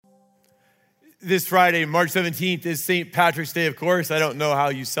This Friday, March 17th, is St. Patrick's Day, of course. I don't know how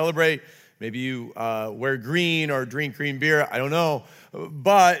you celebrate. Maybe you wear green or drink green beer. I don't know.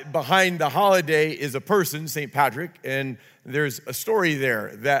 But behind the holiday is a person, St. Patrick, and there's a story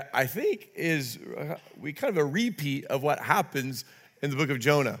there that I think is kind of a repeat of what happens in the book of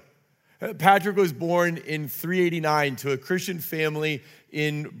Jonah. Patrick was born in 389 to a Christian family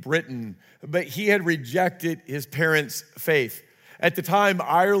in Britain, but he had rejected his parents' faith. At the time,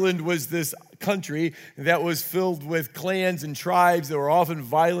 Ireland was this country that was filled with clans and tribes that were often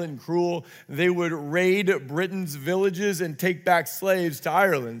violent and cruel. They would raid Britain's villages and take back slaves to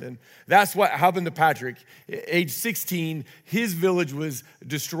Ireland. And that's what happened to Patrick. Age 16, his village was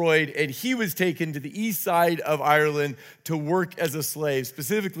destroyed and he was taken to the east side of Ireland to work as a slave,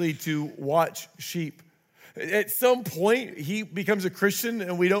 specifically to watch sheep. At some point, he becomes a Christian,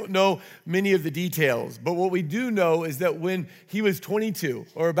 and we don't know many of the details. But what we do know is that when he was 22,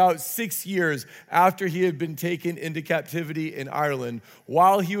 or about 6 years after he had been taken into captivity in Ireland,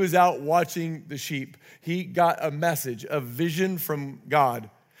 while he was out watching the sheep, he got a message, a vision from God.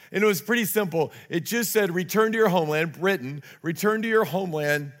 And it was pretty simple. It just said, return to your homeland, Britain, return to your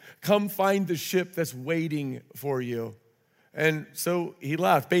homeland, come find the ship that's waiting for you. And so he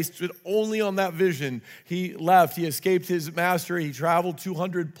left, based only on that vision. He left, he escaped his master, he traveled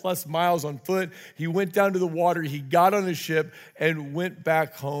 200 plus miles on foot, he went down to the water, he got on a ship and went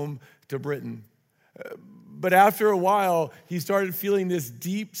back home to Britain. But after a while, he started feeling this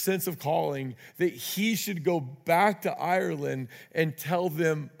deep sense of calling that he should go back to Ireland and tell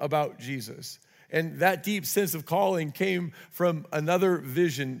them about Jesus. And that deep sense of calling came from another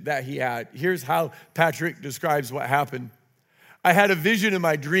vision that he had. Here's how Patrick describes what happened. I had a vision in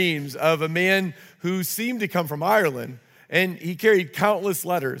my dreams of a man who seemed to come from Ireland, and he carried countless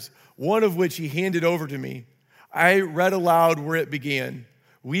letters, one of which he handed over to me. I read aloud where it began.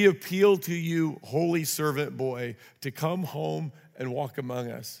 We appeal to you, holy servant boy, to come home and walk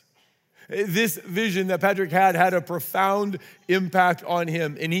among us. This vision that Patrick had a profound impact on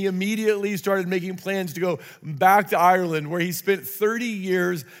him, and he immediately started making plans to go back to Ireland, where he spent 30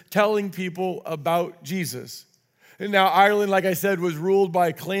 years telling people about Jesus. And now Ireland, like I said, was ruled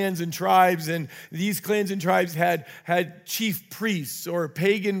by clans and tribes, and these clans and tribes had chief priests or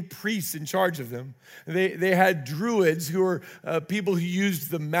pagan priests in charge of them. They had druids who were people who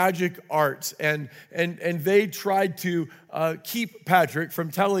used the magic arts, and they tried to keep Patrick from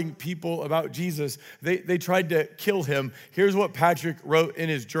telling people about Jesus. They tried to kill him. Here's what Patrick wrote in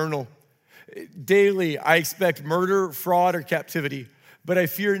his journal. Daily, I expect murder, fraud, or captivity. But I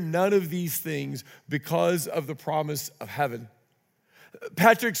fear none of these things because of the promise of heaven.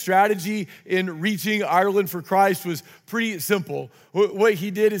 Patrick's strategy in reaching Ireland for Christ was pretty simple. What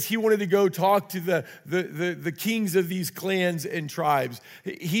he did is he wanted to go talk to the kings of these clans and tribes.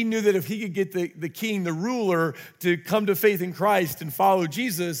 He knew that if he could get the king, the ruler, to come to faith in Christ and follow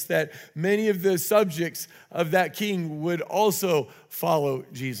Jesus, that many of the subjects of that king would also follow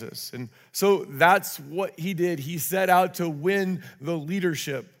Jesus. And so that's what he did. He set out to win the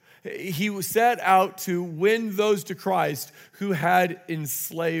leadership. He set out to win those to Christ who had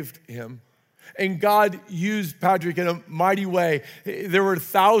enslaved him. And God used Patrick in a mighty way. There were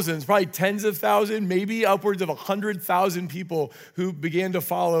thousands, probably tens of thousands, maybe upwards of 100,000 people who began to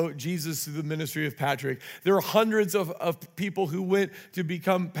follow Jesus through the ministry of Patrick. There were hundreds of people who went to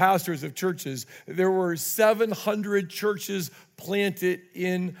become pastors of churches. There were 700 churches planted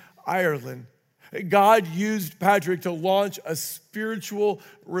in Ireland. God used Patrick to launch a spiritual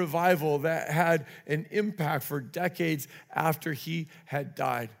revival that had an impact for decades after he had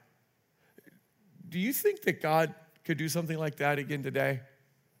died. Do you think that God could do something like that again today?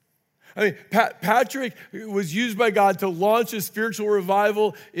 I mean, Patrick was used by God to launch a spiritual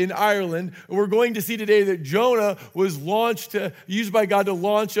revival in Ireland. We're going to see today that Jonah was used by God to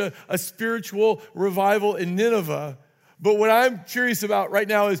launch a spiritual revival in Nineveh. But what I'm curious about right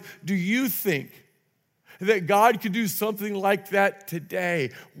now is, do you think that God could do something like that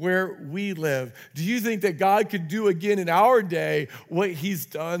today where we live? Do you think that God could do again in our day what he's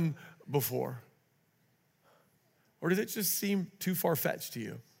done before? Or does it just seem too far-fetched to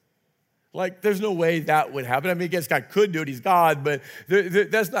you? Like, there's no way that would happen. I mean, I guess God could do it. He's God, but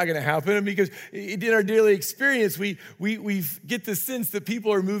that's not going to happen. Because in our daily experience, we get the sense that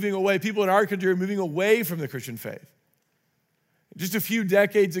people are moving away. People in our country are moving away from the Christian faith. Just a few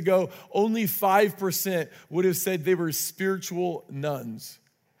decades ago, only 5% would have said they were spiritual nuns.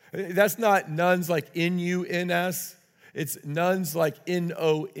 That's not nuns like N-U-N-S. It's nuns like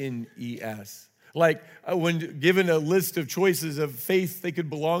N-O-N-E-S. Like when given a list of choices of faith they could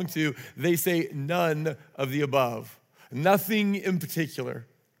belong to, they say none of the above. Nothing in particular.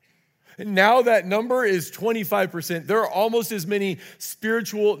 Now that number is 25%. There are almost as many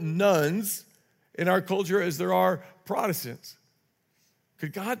spiritual nuns in our culture as there are Protestants.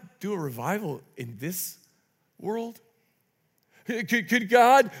 Could God do a revival in this world? Could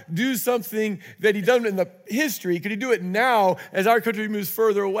God do something that he done in the history? Could he do it now as our country moves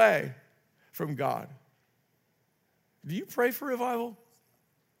further away from God? Do you pray for revival?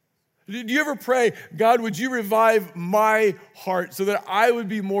 Do you ever pray, God, would you revive my heart so that I would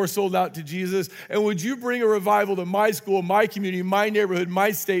be more sold out to Jesus? And would you bring a revival to my school, my community, my neighborhood,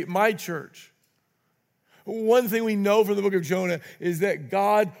 my state, my church? One thing we know from the book of Jonah is that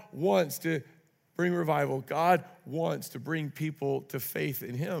God wants to bring revival. God wants to bring people to faith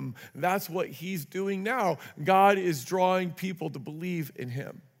in him. That's what he's doing now. God is drawing people to believe in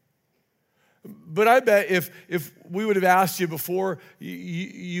him. But I bet if we would have asked you before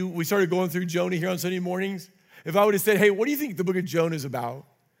we started going through Jonah here on Sunday mornings, if I would have said, hey, what do you think the book of Jonah is about?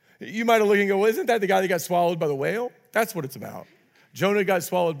 You might have looked and go, well, isn't that the guy that got swallowed by the whale? That's what it's about. Jonah got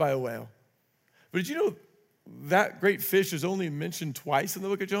swallowed by a whale. But did you know that great fish is only mentioned twice in the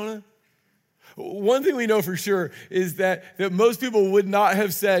book of Jonah? One thing we know for sure is that most people would not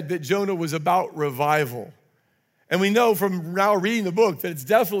have said that Jonah was about revival. And we know from now reading the book that it's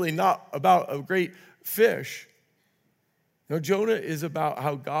definitely not about a great fish. No, Jonah is about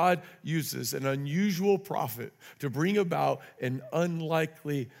how God uses an unusual prophet to bring about an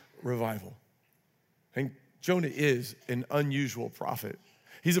unlikely revival. And Jonah is an unusual prophet.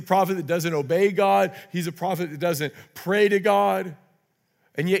 He's a prophet that doesn't obey God. He's a prophet that doesn't pray to God.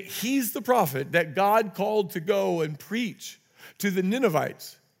 And yet he's the prophet that God called to go and preach to the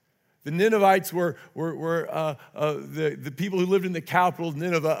Ninevites. The Ninevites were the people who lived in the capital of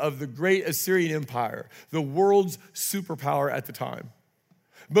Nineveh of the great Assyrian Empire, the world's superpower at the time.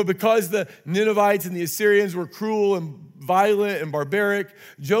 But because the Ninevites and the Assyrians were cruel and violent and barbaric,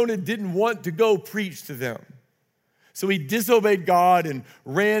 Jonah didn't want to go preach to them. So he disobeyed God and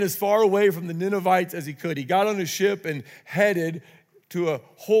ran as far away from the Ninevites as he could. He got on a ship and headed to a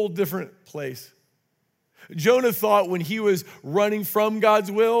whole different place. Jonah thought when he was running from God's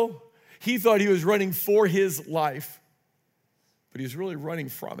will, he thought he was running for his life, but he was really running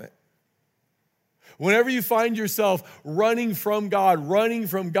from it. Whenever you find yourself running from God, running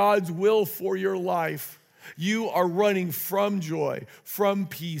from God's will for your life, you are running from joy, from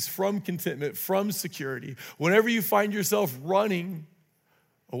peace, from contentment, from security. Whenever you find yourself running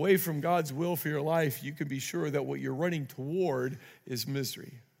away from God's will for your life, you can be sure that what you're running toward is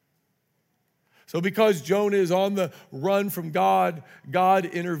misery. So because Jonah is on the run from God, God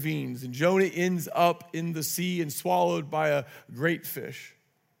intervenes, and Jonah ends up in the sea and swallowed by a great fish.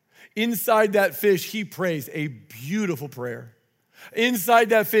 Inside that fish, he prays a beautiful prayer.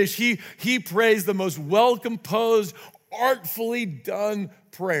 Inside that fish, he prays the most well-composed, artfully done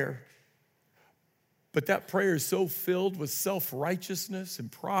prayer. But that prayer is so filled with self-righteousness and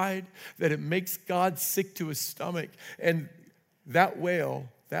pride that it makes God sick to his stomach. And that whale,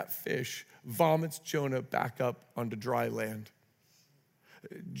 that fish, vomits Jonah back up onto dry land.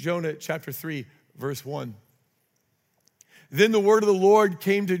 Jonah chapter 3, verse 1. Then the word of the Lord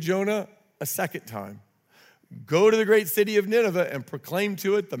came to Jonah a second time. Go to the great city of Nineveh and proclaim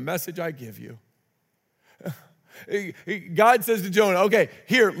to it the message I give you. God says to Jonah, okay,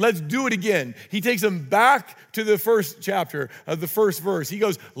 here, let's do it again. He takes him back to the first chapter of the first verse. He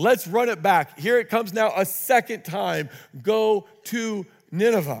goes, let's run it back. Here it comes now a second time. Go to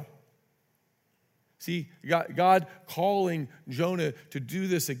Nineveh. See, God calling Jonah to do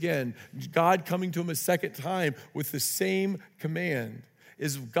this again, God coming to him a second time with the same command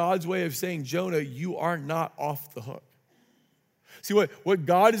is God's way of saying, Jonah, you are not off the hook. See, what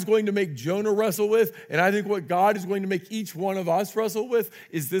God is going to make Jonah wrestle with, and I think what God is going to make each one of us wrestle with,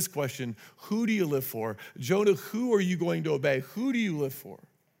 is this question: who do you live for? Jonah, who are you going to obey? Who do you live for?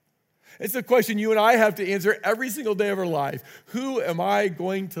 It's a question you and I have to answer every single day of our life. Who am I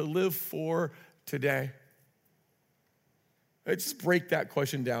going to live for today? Let's just break that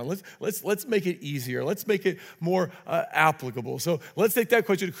question down. Let's make it easier. Let's make it more applicable. So let's take that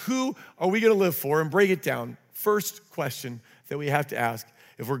question, who are we going to live for, and break it down. First question that we have to ask,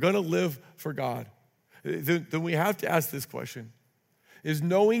 if we're going to live for God, then we have to ask this question: is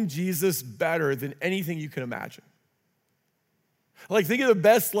knowing Jesus better than anything you can imagine? Like, think of the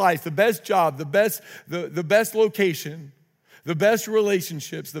best life, the best job, the best location, the best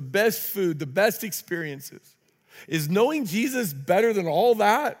relationships, the best food, the best experiences. Is knowing Jesus better than all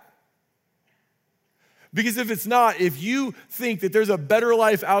that? Because if it's not, if you think that there's a better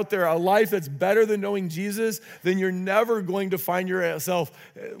life out there, a life that's better than knowing Jesus, then you're never going to find yourself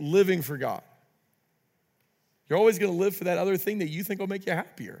living for God. You're always going to live for that other thing that you think will make you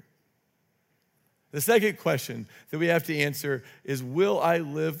happier. The second question that we have to answer is, will I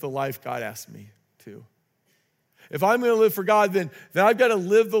live the life God asked me to? If I'm going to live for God, then I've got to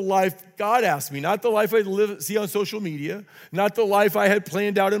live the life God asked me, not the life I see on social media, not the life I had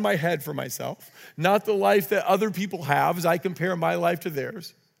planned out in my head for myself, not the life that other people have as I compare my life to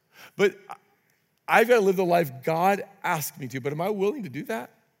theirs. But I've got to live the life God asked me to. But am I willing to do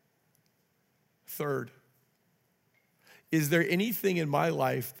that? Third, is there anything in my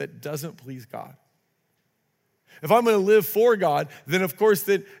life that doesn't please God? If I'm going to live for God, then of course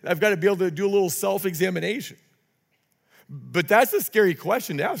that I've got to be able to do a little self-examination. But that's a scary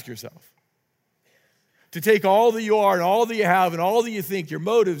question to ask yourself. To take all that you are and all that you have and all that you think, your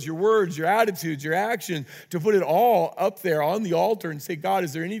motives, your words, your attitudes, your action, to put it all up there on the altar and say, God,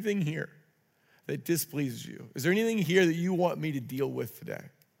 is there anything here that displeases you? Is there anything here that you want me to deal with today?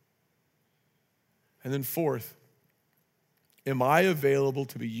 And then fourth, am I available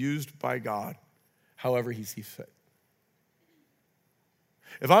to be used by God however he sees fit?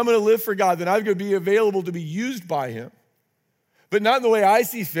 If I'm going to live for God, then I'm going to be available to be used by him, but not in the way I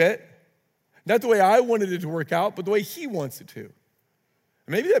see fit, not the way I wanted it to work out, but the way he wants it to.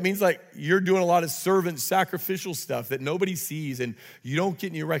 Maybe that means like you're doing a lot of servant sacrificial stuff that nobody sees and you don't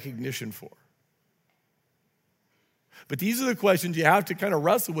get any recognition for. But these are the questions you have to kind of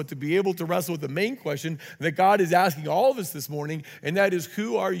wrestle with to be able to wrestle with the main question that God is asking all of us this morning, and that is,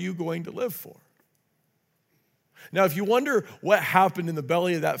 who are you going to live for? Now, if you wonder what happened in the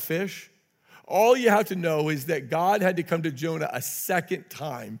belly of that fish, all you have to know is that God had to come to Jonah a second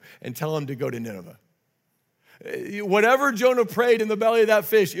time and tell him to go to Nineveh. Whatever Jonah prayed in the belly of that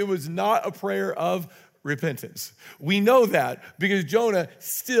fish, it was not a prayer of repentance. We know that because Jonah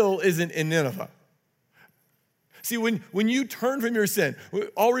still isn't in Nineveh. See, when you turn from your sin,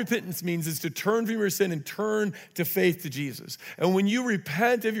 all repentance means is to turn from your sin and turn to faith to Jesus. And when you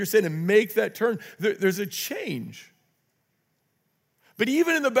repent of your sin and make that turn, there's a change. But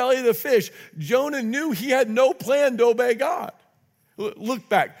even in the belly of the fish, Jonah knew he had no plan to obey God. Look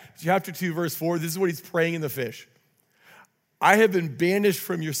back, chapter 2, verse 4. This is what he's praying in the fish. I have been banished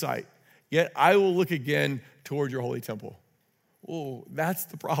from your sight, yet I will look again toward your holy temple. Oh, that's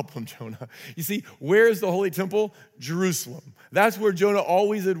the problem, Jonah. You see, where is the holy temple? Jerusalem. That's where Jonah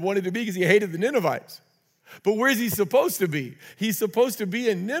always had wanted to be because he hated the Ninevites. But where is he supposed to be? He's supposed to be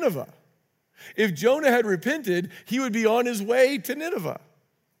in Nineveh. If Jonah had repented, he would be on his way to Nineveh.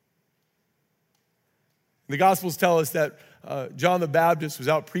 The Gospels tell us that John the Baptist was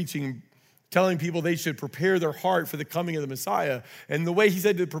out preaching, telling people they should prepare their heart for the coming of the Messiah. And the way he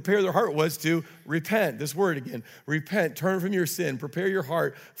said to prepare their heart was to repent. This word again, repent, turn from your sin, prepare your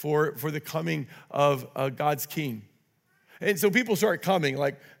heart for the coming of God's King. And so people start coming,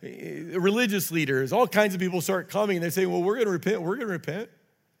 like religious leaders, all kinds of people start coming, and they say, well, we're going to repent.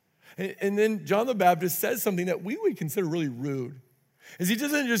 And then John the Baptist says something that we would consider really rude. Is he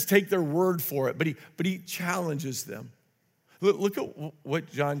doesn't just take their word for it, but he challenges them. Look at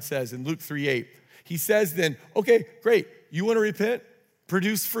what John says in Luke 3:8. He says then, okay, great. You want to repent?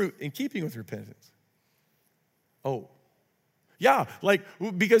 Produce fruit in keeping with repentance. Oh, yeah, like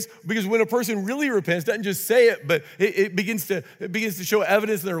because when a person really repents, doesn't just say it, but it begins to show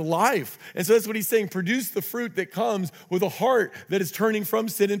evidence in their life. And so that's what he's saying. Produce the fruit that comes with a heart that is turning from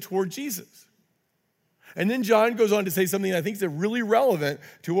sin and toward Jesus. And then John goes on to say something that I think is really relevant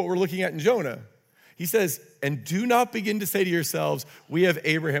to what we're looking at in Jonah. He says, and do not begin to say to yourselves, we have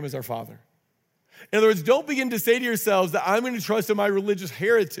Abraham as our father. In other words, don't begin to say to yourselves that I'm going to trust in my religious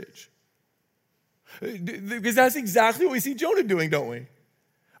heritage. Because that's exactly what we see Jonah doing, don't we?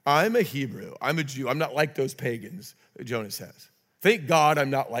 I'm a Hebrew. I'm a Jew. I'm not like those pagans, Jonah says. Thank God I'm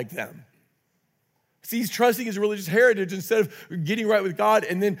not like them. See, he's trusting his religious heritage instead of getting right with God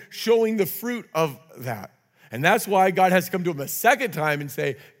and then showing the fruit of that. And that's why God has to come to him a second time and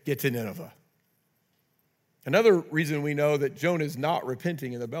say, get to Nineveh. Another reason we know that Jonah is not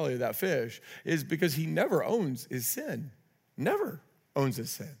repenting in the belly of that fish is because he never owns his sin. Never owns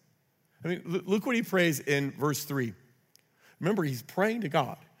his sin. I mean, look what he prays in verse 3. Remember, he's praying to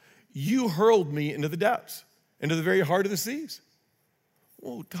God. You hurled me into the depths, into the very heart of the seas.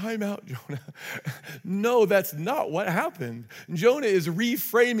 Oh, time out, Jonah. No, that's not what happened. Jonah is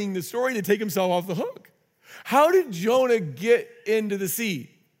reframing the story to take himself off the hook. How did Jonah get into the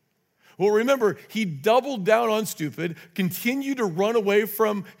sea? Well, remember, he doubled down on stupid, continued to run away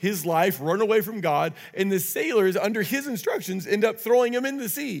from his life, run away from God, and the sailors, under his instructions, end up throwing him in the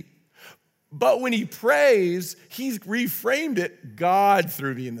sea. But when he prays, he's reframed it, God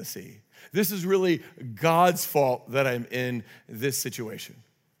threw me in the sea. This is really God's fault that I'm in this situation.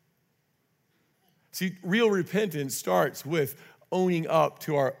 See, real repentance starts with owning up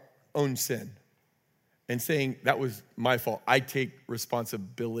to our own sin. and saying, that was my fault. I take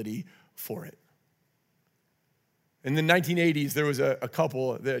responsibility for it. In the 1980s, there was a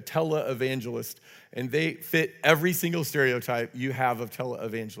couple, the televangelists, and they fit every single stereotype you have of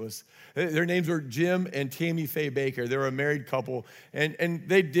televangelists. Their names were Jim and Tammy Faye Baker. They were a married couple, and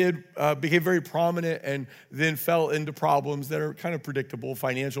they became very prominent and then fell into problems that are kind of predictable,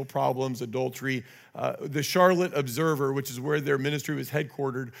 financial problems, adultery. The Charlotte Observer, which is where their ministry was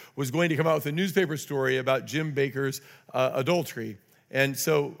headquartered, was going to come out with a newspaper story about Jim Baker's adultery. And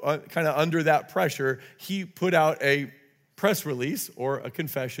so kind of under that pressure, he put out a press release or a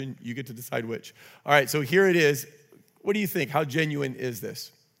confession. You get to decide which. All right, so here it is. What do you think? How genuine is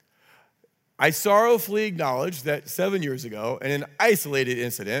this? I sorrowfully acknowledge that 7 years ago, in an isolated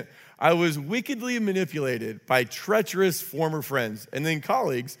incident, I was wickedly manipulated by treacherous former friends and then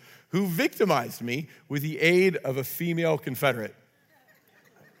colleagues who victimized me with the aid of a female Confederate.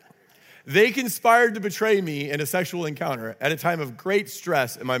 They conspired to betray me in a sexual encounter at a time of great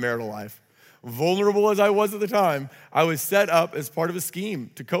stress in my marital life. Vulnerable as I was at the time, I was set up as part of a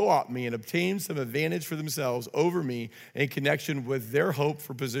scheme to co-opt me and obtain some advantage for themselves over me in connection with their hope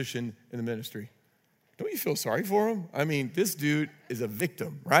for position in the ministry. Don't you feel sorry for him? I mean, this dude is a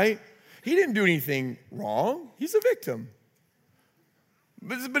victim, right? He didn't do anything wrong. He's a victim.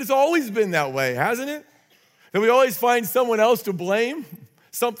 But it's always been that way, hasn't it? That we always find someone else to blame.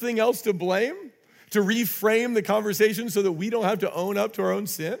 Something else to blame, to reframe the conversation so that we don't have to own up to our own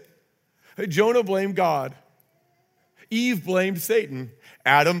sin. Jonah blamed God. Eve blamed Satan.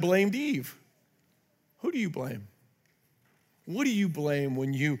 Adam blamed Eve. Who do you blame? What do you blame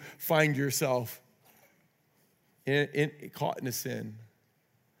when you find yourself caught in a sin?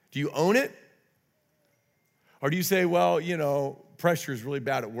 Do you own it? Or do you say, well, pressure is really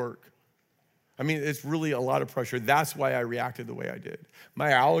bad at work? I mean, it's really a lot of pressure. That's why I reacted the way I did.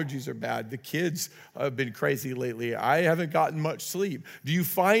 My allergies are bad. The kids have been crazy lately. I haven't gotten much sleep. Do you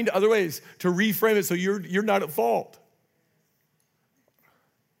find other ways to reframe it so you're not at fault?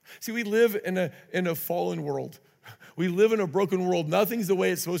 See, we live in a fallen world. We live in a broken world. Nothing's the way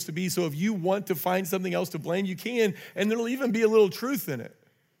it's supposed to be. So if you want to find something else to blame, you can, and there'll even be a little truth in it.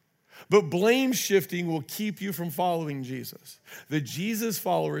 But blame shifting will keep you from following Jesus. The Jesus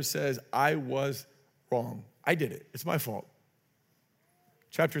follower says, I was wrong. I did it. It's my fault.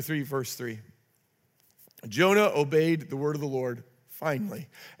 Chapter 3, verse 3. Jonah obeyed the word of the Lord finally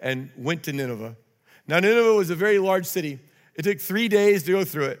and went to Nineveh. Now, Nineveh was a very large city. It took 3 days to go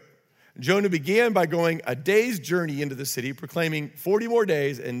through it. Jonah began by going a day's journey into the city, proclaiming 40 more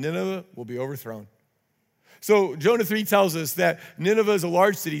days, and Nineveh will be overthrown. So Jonah 3 tells us that Nineveh is a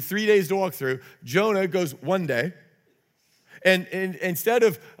large city, 3 days to walk through. Jonah goes 1 day. And instead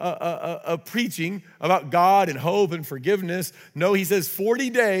of preaching about God and hope and forgiveness, no, he says 40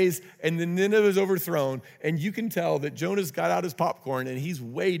 days and then Nineveh is overthrown. And you can tell that Jonah's got out his popcorn and he's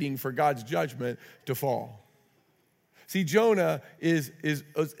waiting for God's judgment to fall. See, Jonah is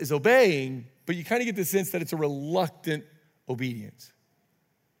obeying, but you kind of get the sense that it's a reluctant obedience.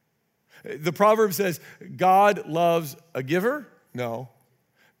 The proverb says, God loves a giver. No,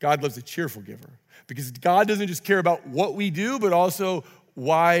 God loves a cheerful giver. Because God doesn't just care about what we do, but also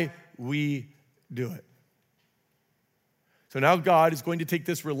why we do it. So now God is going to take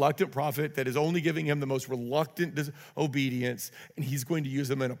this reluctant prophet that is only giving him the most reluctant obedience, and he's going to use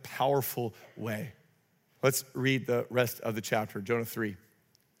him in a powerful way. Let's read the rest of the chapter, Jonah 3.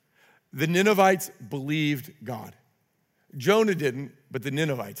 The Ninevites believed God. Jonah didn't, but the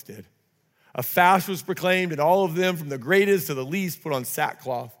Ninevites did. A fast was proclaimed, and all of them, from the greatest to the least, put on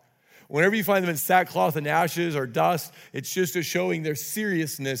sackcloth. Whenever you find them in sackcloth and ashes or dust, it's just a showing their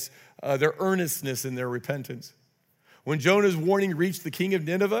seriousness, their earnestness, and their repentance. When Jonah's warning reached the king of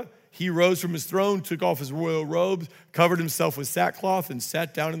Nineveh, he rose from his throne, took off his royal robes, covered himself with sackcloth, and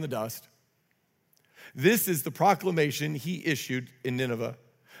sat down in the dust. This is the proclamation he issued in Nineveh.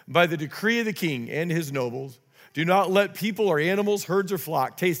 By the decree of the king and his nobles, do not let people or animals, herds or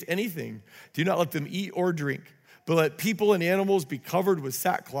flock taste anything. Do not let them eat or drink, but let people and animals be covered with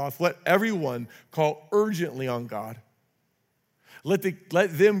sackcloth. Let everyone call urgently on God. Let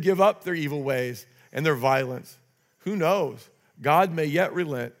them give up their evil ways and their violence. Who knows? God may yet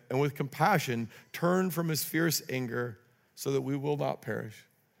relent and with compassion turn from his fierce anger so that we will not perish.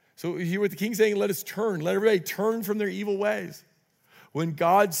 So you hear what the king's saying? Let us turn. Let everybody turn from their evil ways. When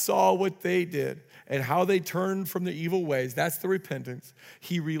God saw what they did and how they turned from their evil ways, that's the repentance.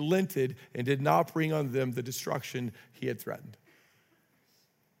 He relented and did not bring on them the destruction he had threatened.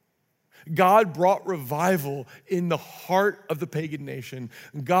 God brought revival in the heart of the pagan nation.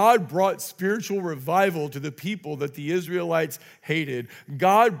 God brought spiritual revival to the people that the Israelites hated.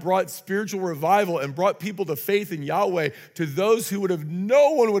 God brought spiritual revival and brought people to faith in Yahweh to those who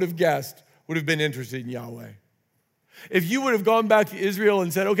no one would have guessed would have been interested in Yahweh. If you would have gone back to Israel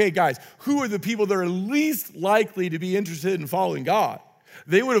and said, okay, guys, who are the people that are least likely to be interested in following God?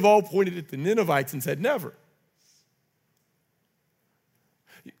 They would have all pointed at the Ninevites and said, never.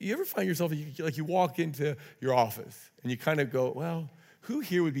 You ever find yourself, like you walk into your office and you kind of go, well, who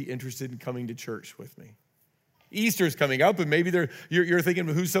here would be interested in coming to church with me? Easter's coming up, and maybe you're thinking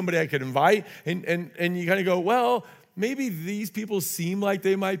of who's somebody I could invite, and you kind of go, well, maybe these people seem like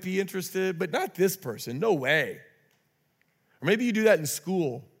they might be interested, but not this person, no way. Or maybe you do that in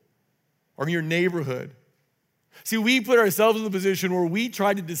school or in your neighborhood. See, we put ourselves in the position where we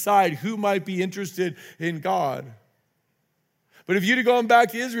try to decide who might be interested in God. But if you'd have gone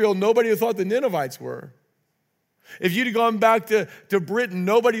back to Israel, nobody would have thought the Ninevites were. If you'd have gone back to Britain,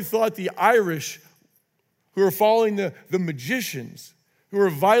 nobody thought the Irish who were following the magicians, who were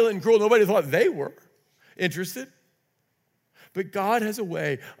violent and cruel, nobody thought they were interested. But God has a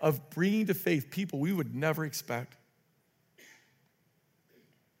way of bringing to faith people we would never expect.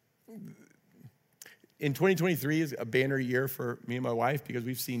 In 2023 is a banner year for me and my wife because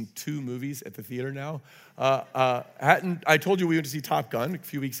we've seen 2 movies at the theater now. I told you we went to see Top Gun a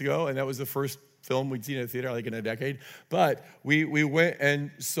few weeks ago, and that was the first film we'd seen at the theater like in a decade. But we went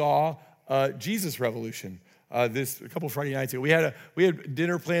and saw Jesus Revolution a couple Friday nights ago. We had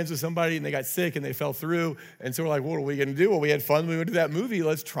dinner plans with somebody, and they got sick, and they fell through. And so we're like, what are we going to do? Well, we had fun. We went to that movie.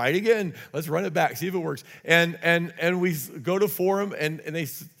 Let's try it again. Let's run it back, see if it works. And we go to Forum, and they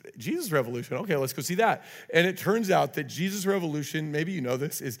Jesus Revolution. Okay, let's go see that. And it turns out that Jesus Revolution, maybe you know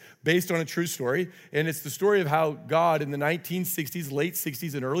this, is based on a true story. And it's the story of how God in the 1960s, late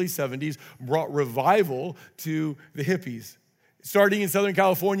 60s, and early 70s brought revival to the hippies. Starting in Southern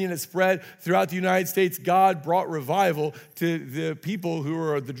California, and it spread throughout the United States, God brought revival to the people who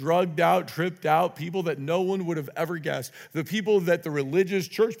were the drugged out, tripped out, people that no one would have ever guessed. The people that the religious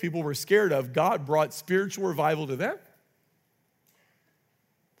church people were scared of, God brought spiritual revival to them.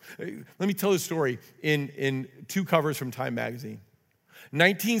 Let me tell this story in 2 covers from Time magazine.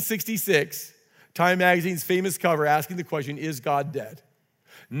 1966, Time magazine's famous cover asking the question, is God dead?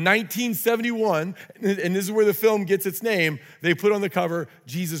 1971, and this is where the film gets its name, they put on the cover,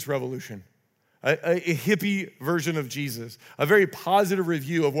 Jesus Revolution, a hippie version of Jesus, a very positive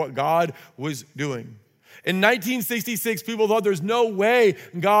review of what God was doing. In 1966, people thought there's no way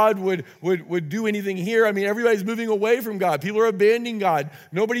God would do anything here. I mean, everybody's moving away from God. People are abandoning God.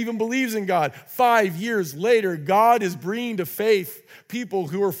 Nobody even believes in God. 5 years later, God is bringing to faith people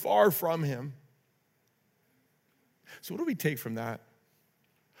who are far from him. So what do we take from that?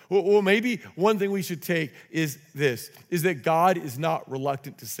 Well, maybe one thing we should take is this, is that God is not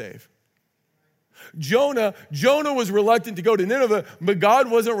reluctant to save. Jonah was reluctant to go to Nineveh, but God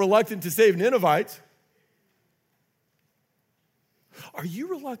wasn't reluctant to save Ninevites. Are you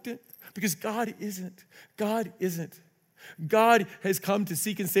reluctant? Because God isn't. God isn't. God has come to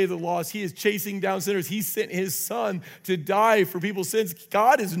seek and save the lost. He is chasing down sinners. He sent his son to die for people's sins.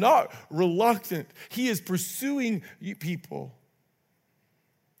 God is not reluctant. He is pursuing you people.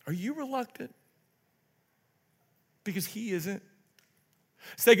 Are you reluctant? Because he isn't.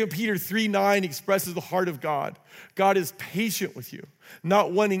 2 Peter 3:9 expresses the heart of God. God is patient with you,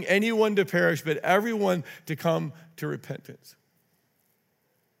 not wanting anyone to perish, but everyone to come to repentance.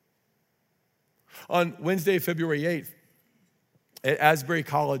 On Wednesday, February 8th, at Asbury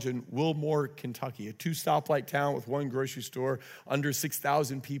College in Wilmore, Kentucky, a 2-stoplight town with 1 grocery store, under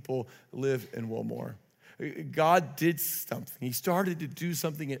 6,000 people live in Wilmore. God did something. He started to do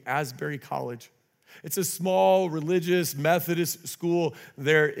something at Asbury College. It's a small religious Methodist school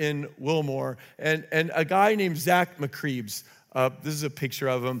there in Wilmore. And a guy named Zach McCreebs, this is a picture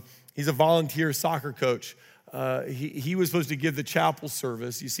of him. He's a volunteer soccer coach. He was supposed to give the chapel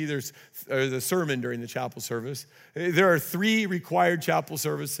service. You see there's the sermon during the chapel service. There are 3 required chapel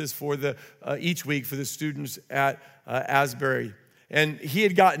services for each week for the students at Asbury. And he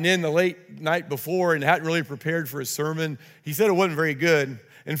had gotten in the late night before and hadn't really prepared for his sermon. He said it wasn't very good.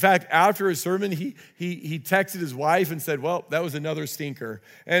 In fact, after his sermon, he texted his wife and said, well, that was another stinker.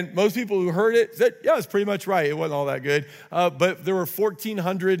 And most people who heard it said, yeah, it's pretty much right. It wasn't all that good. But there were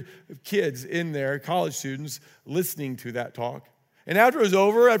 1,400 kids in there, college students, listening to that talk. And after it was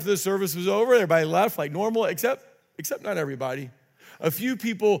over, after the service was over, everybody left like normal, except not everybody. A few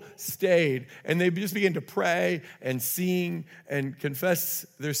people stayed, and they just began to pray and sing and confess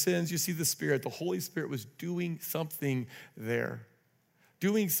their sins. You see the Spirit, the Holy Spirit was doing something there.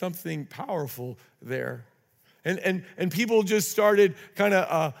 doing something powerful there. And people just started kind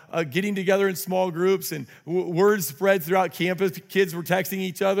of getting together in small groups, and word spread throughout campus. Kids were texting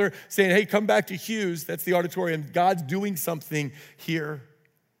each other saying, hey, come back to Hughes. That's the auditorium. God's doing something here.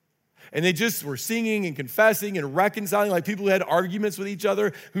 And they just were singing and confessing and reconciling, like people who had arguments with each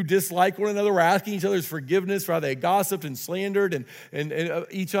other, who disliked one another, were asking each other's forgiveness for how they gossiped and slandered and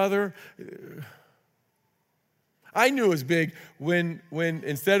each other. I knew it was big when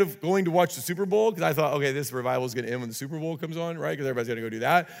instead of going to watch the Super Bowl, because I thought, okay, this revival is going to end when the Super Bowl comes on, right? Because everybody's going to go do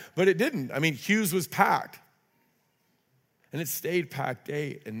that. But it didn't. I mean, Hughes was packed. And it stayed packed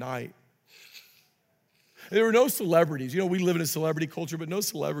day and night. There were no celebrities. You know, we live in a celebrity culture, but no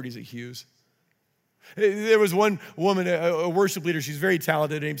celebrities at Hughes. There was one woman, a worship leader. She's very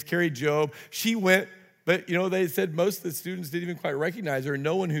talented. Her name's Carrie Job. She went. But, you know, they said most of the students didn't even quite recognize her. And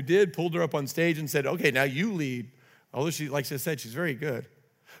no one who did pulled her up on stage and said, okay, now you lead. Although she, like I said, she's very good.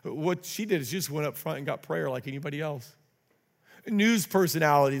 What she did is she just went up front and got prayer like anybody else. News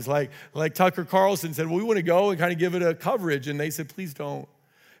personalities like Tucker Carlson said, well, we want to go and kind of give it a coverage. And they said, please don't.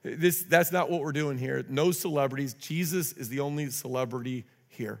 That's not what we're doing here. No celebrities. Jesus is the only celebrity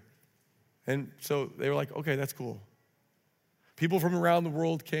here. And so they were like, okay, that's cool. People from around the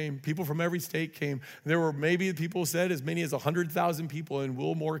world came. People from every state came. There were maybe, people said, as many as 100,000 people in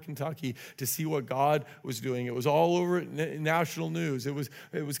Wilmore, Kentucky to see what God was doing. It was all over national news. It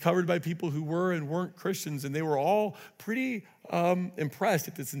was covered by people who were and weren't Christians, and they were all pretty impressed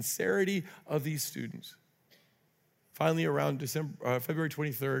at the sincerity of these students. Finally, around February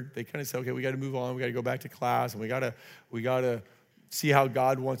 23rd, they kind of said, okay, we got to move on. We got to go back to class, and we got to see how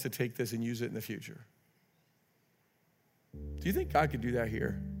God wants to take this and use it in the future. Do you think God could do that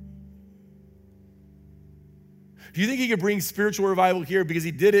here? Do you think he could bring spiritual revival here? Because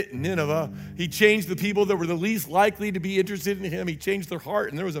he did it in Nineveh. He changed the people that were the least likely to be interested in him. He changed their heart,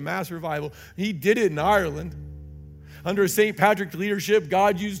 and there was a mass revival. He did it in Ireland. Under St. Patrick's leadership,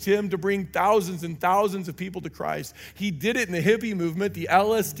 God used him to bring thousands and thousands of people to Christ. He did it in the hippie movement, the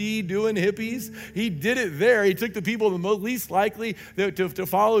LSD doing hippies. He did it there. He took the people the least likely to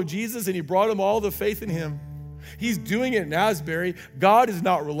follow Jesus, and he brought them all to faith in him. He's doing it in Asbury. God is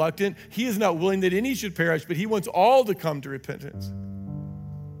not reluctant. He is not willing that any should perish, but he wants all to come to repentance.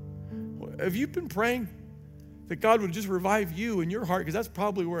 Have you been praying that God would just revive you in your heart? Because that's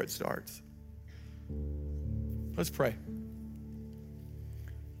probably where it starts. Let's pray.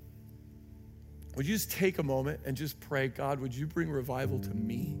 Would you just take a moment and just pray, God, would you bring revival to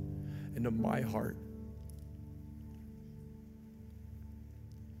me and to my heart?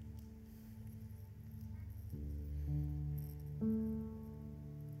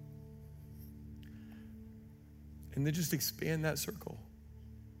 And then just expand that circle.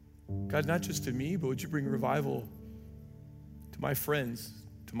 God, not just to me, but would you bring revival to my friends,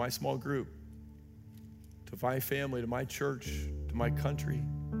 to my small group, to my family, to my church, to my country,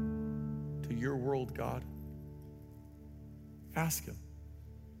 to your world, God. Ask him.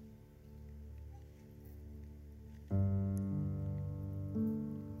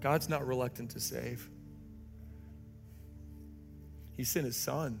 God's not reluctant to save. He sent his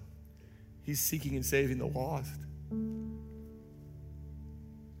son. He's seeking and saving the lost.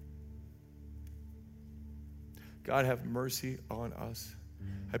 God, have mercy on us.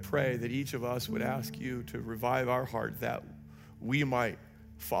 I pray that each of us would ask you to revive our heart that we might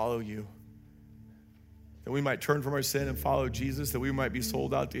follow you, that we might turn from our sin and follow Jesus, that we might be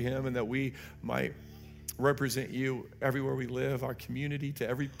sold out to him, and that we might represent you everywhere we live, our community, to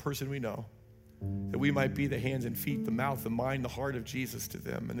every person we know, that we might be the hands and feet, the mouth, the mind, the heart of Jesus to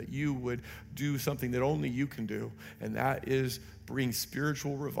them, and that you would do something that only you can do, and that is bring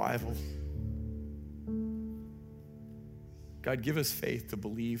spiritual revival. God, give us faith to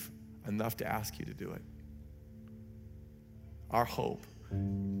believe enough to ask you to do it. Our hope,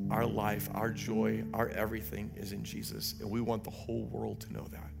 our life, our joy, our everything is in Jesus, and we want the whole world to know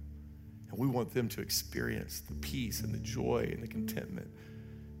that. And we want them to experience the peace and the joy and the contentment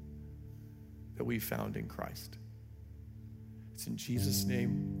that we found in Christ. It's in Jesus'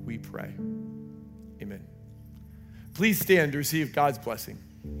 name we pray. Amen. Please stand to receive God's blessing.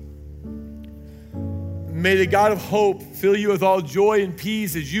 May the God of hope fill you with all joy and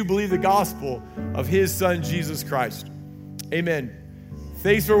peace as you believe the gospel of his son, Jesus Christ. Amen.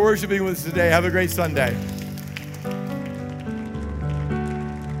 Thanks for worshiping with us today. Have a great Sunday.